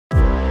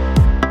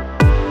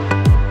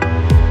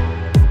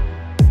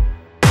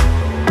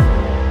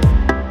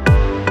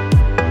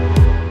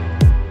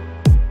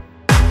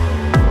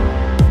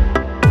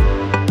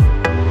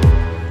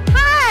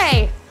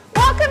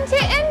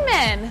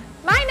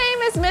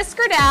Miss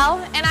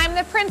Gradell, and I'm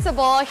the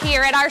principal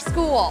here at our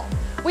school.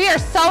 We are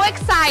so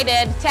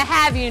excited to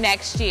have you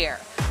next year.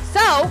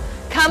 So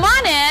come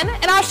on in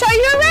and I'll show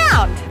you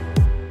around.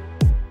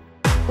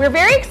 We're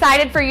very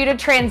excited for you to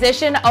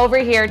transition over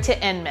here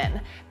to Inman.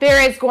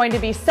 There is going to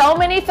be so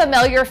many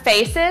familiar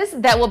faces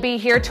that will be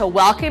here to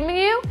welcome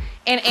you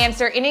and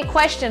answer any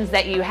questions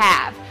that you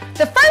have.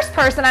 The first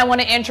person I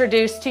want to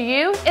introduce to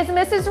you is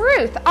Mrs.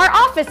 Ruth, our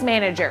office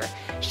manager.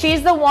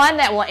 She's the one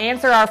that will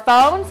answer our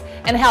phones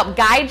and help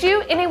guide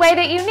you any way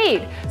that you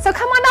need. So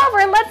come on over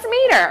and let's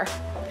meet her.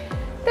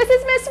 This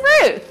is Miss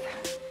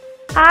Ruth.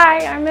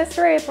 Hi, I'm Miss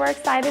Ruth. We're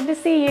excited to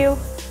see you.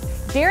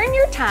 During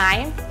your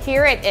time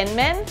here at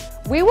Inman,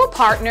 we will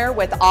partner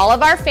with all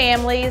of our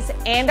families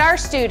and our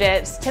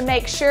students to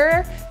make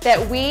sure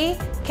that we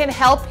can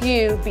help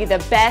you be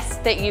the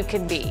best that you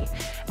can be.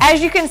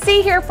 As you can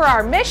see here for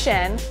our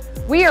mission,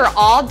 we are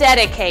all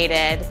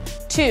dedicated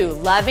to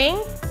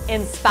loving,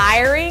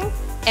 inspiring,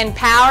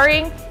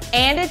 empowering,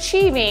 and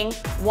achieving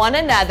one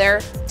another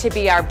to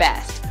be our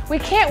best. We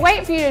can't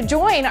wait for you to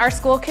join our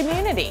school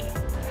community.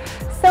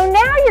 So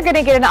now you're going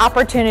to get an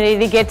opportunity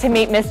to get to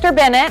meet Mr.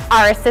 Bennett,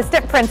 our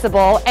assistant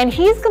principal, and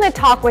he's going to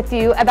talk with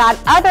you about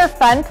other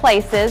fun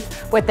places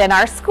within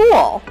our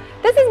school.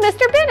 This is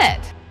Mr.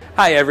 Bennett.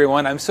 Hi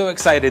everyone, I'm so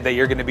excited that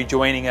you're going to be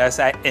joining us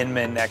at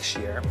Inman next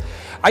year.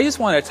 I just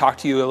want to talk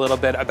to you a little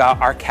bit about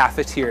our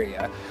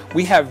cafeteria.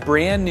 We have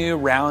brand new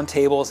round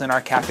tables in our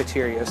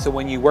cafeteria, so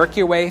when you work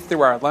your way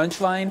through our lunch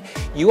line,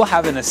 you will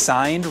have an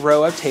assigned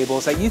row of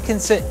tables that you can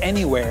sit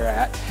anywhere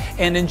at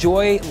and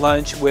enjoy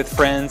lunch with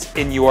friends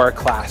in your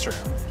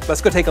classroom.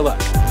 Let's go take a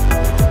look.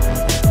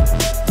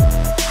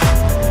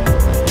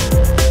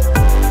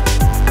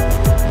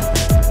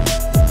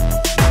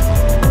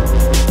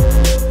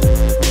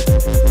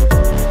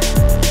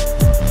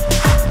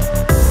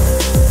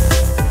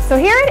 So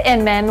here at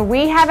Inman,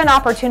 we have an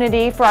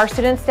opportunity for our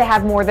students to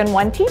have more than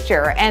one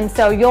teacher. And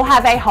so you'll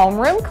have a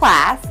homeroom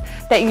class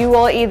that you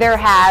will either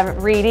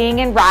have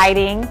reading and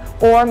writing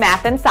or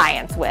math and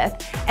science with.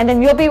 And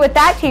then you'll be with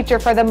that teacher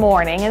for the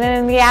morning. And then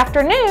in the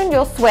afternoon,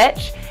 you'll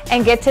switch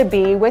and get to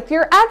be with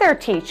your other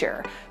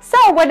teacher.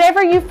 So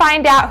whenever you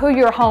find out who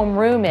your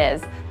homeroom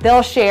is,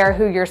 they'll share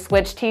who your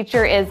switch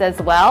teacher is as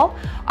well.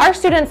 Our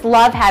students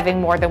love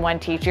having more than one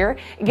teacher.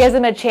 It gives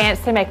them a chance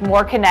to make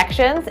more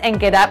connections and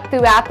get up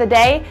throughout the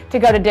day to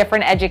go to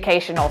different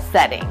educational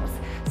settings.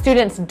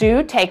 Students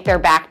do take their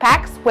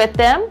backpacks with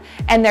them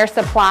and their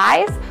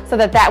supplies so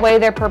that way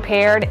they're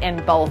prepared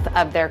in both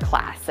of their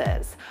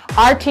classes.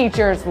 Our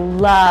teachers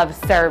love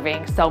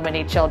serving so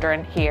many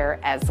children here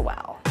as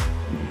well.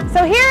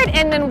 So here at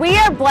Inman, we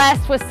are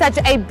blessed with such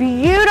a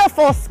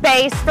beautiful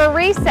space for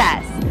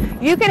recess.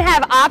 You can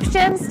have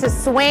options to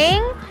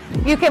swing,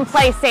 you can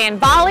play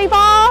sand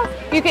volleyball,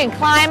 you can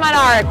climb on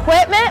our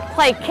equipment,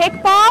 play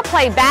kickball,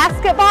 play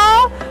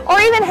basketball, or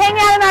even hang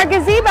out in our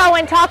gazebo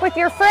and talk with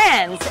your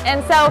friends.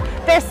 And so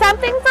there's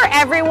something for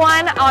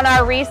everyone on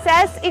our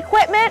recess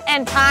equipment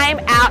and time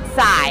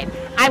outside.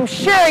 I'm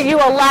sure you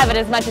will love it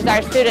as much as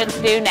our students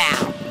do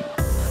now.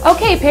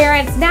 Okay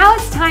parents, now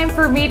it's time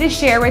for me to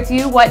share with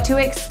you what to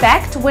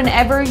expect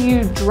whenever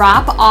you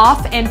drop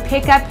off and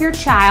pick up your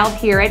child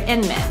here at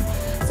Inman.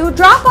 So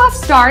drop-off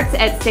starts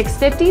at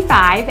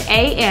 6:55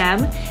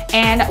 a.m.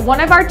 and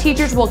one of our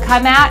teachers will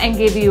come out and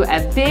give you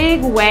a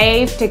big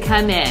wave to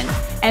come in.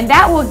 And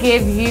that will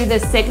give you the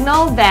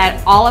signal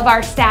that all of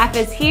our staff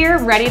is here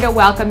ready to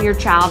welcome your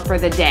child for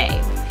the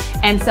day.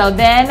 And so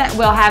then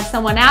we'll have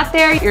someone out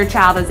there, your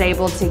child is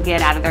able to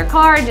get out of their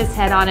car and just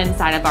head on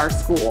inside of our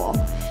school.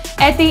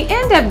 At the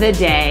end of the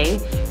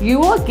day, you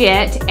will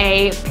get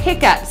a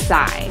pickup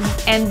sign,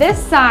 and this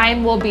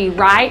sign will be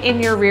right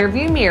in your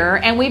rearview mirror,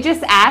 and we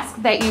just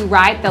ask that you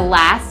write the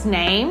last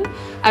name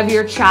of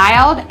your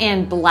child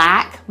in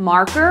black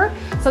marker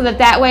so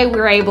that way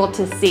we're able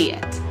to see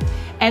it.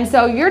 And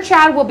so your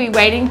child will be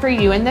waiting for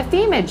you in the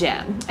FEMA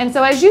gym. And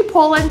so as you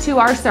pull into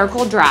our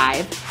circle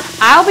drive,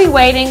 I'll be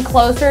waiting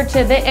closer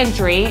to the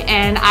entry,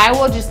 and I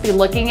will just be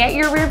looking at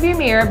your rearview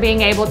mirror,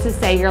 being able to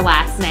say your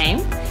last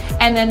name.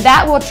 And then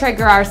that will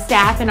trigger our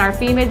staff in our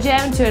FEMA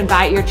gym to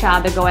invite your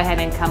child to go ahead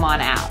and come on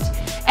out.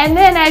 And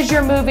then as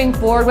you're moving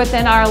forward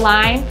within our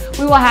line,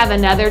 we will have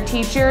another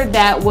teacher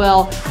that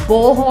will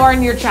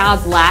bullhorn your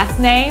child's last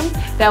name,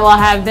 that will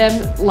have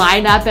them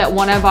line up at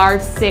one of our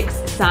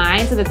 6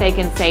 signs so that they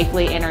can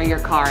safely enter your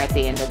car at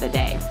the end of the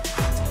day.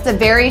 It's a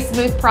very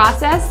smooth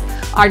process.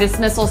 Our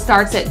dismissal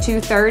starts at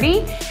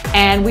 2:30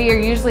 and we are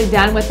usually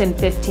done within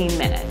 15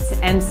 minutes.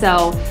 And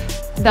so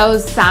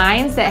those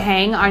signs that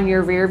hang on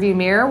your rearview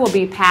mirror will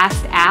be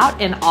passed out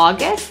in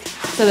August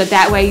so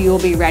that way you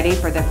will be ready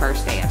for the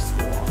first day of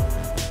school.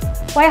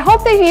 Well, I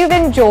hope that you've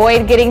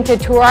enjoyed getting to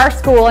tour our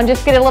school and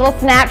just get a little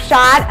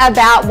snapshot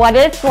about what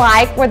it's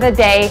like for the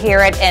day here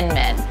at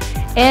Inman.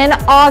 In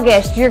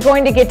August, you're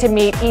going to get to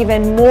meet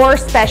even more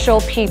special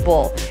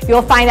people.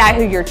 You'll find out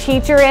who your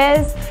teacher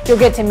is, you'll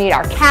get to meet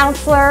our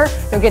counselor,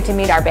 you'll get to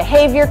meet our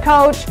behavior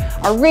coach,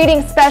 our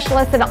reading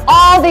specialist, and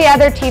all the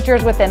other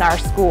teachers within our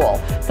school.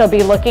 So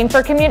be looking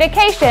for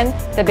communication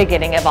at the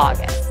beginning of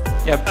August.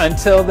 Yep,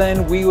 until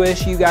then, we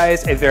wish you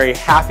guys a very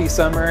happy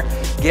summer.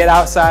 Get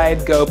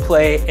outside, go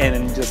play,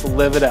 and just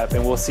live it up.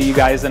 And we'll see you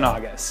guys in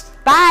August.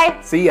 Bye.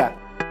 See ya.